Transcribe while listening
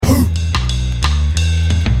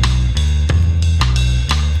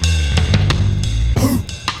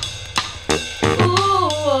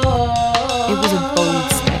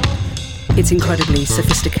It's incredibly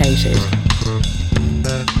sophisticated.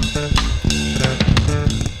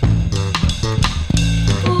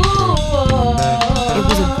 It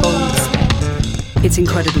was a bold step. It's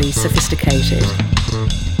incredibly sophisticated.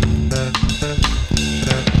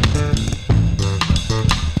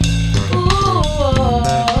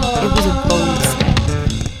 It was a bold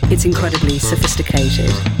step. It's incredibly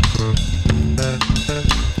sophisticated.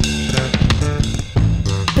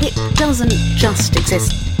 But it doesn't just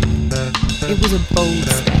exist. It was a bold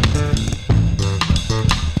step.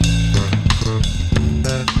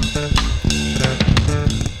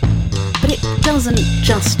 But it doesn't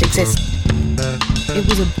just exist. It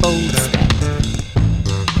was a bold step.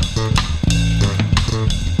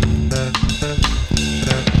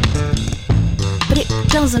 But it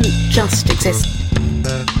doesn't just exist.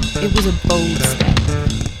 It was a bold step.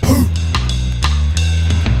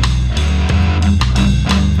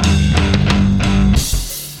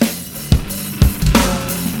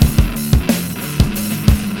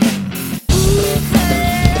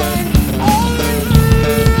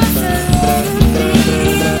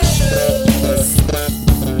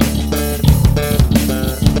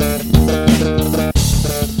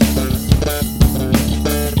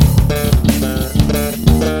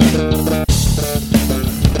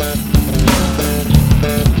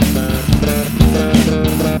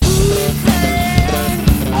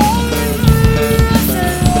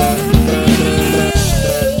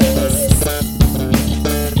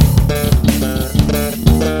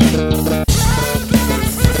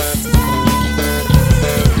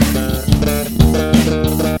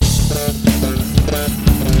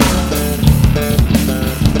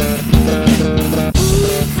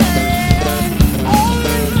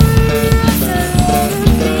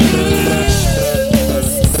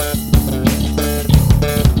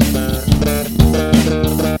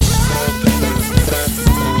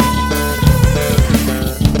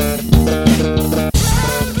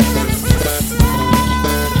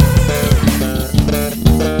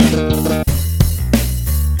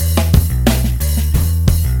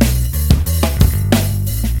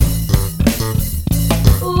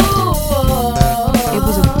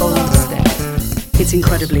 It's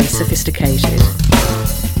incredibly sophisticated.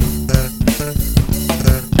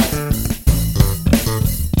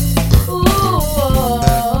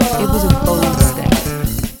 It was a bold step.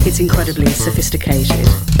 It's incredibly sophisticated.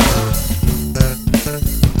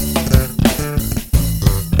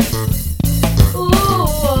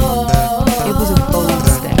 It was a bold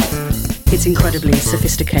step. It's incredibly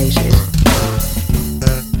sophisticated.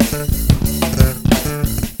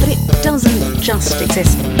 But it doesn't just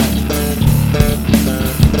exist.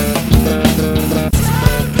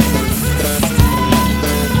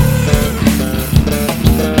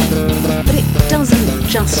 But it doesn't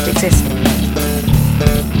just exist.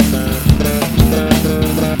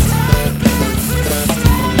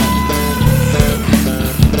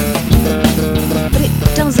 But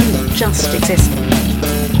it doesn't just exist.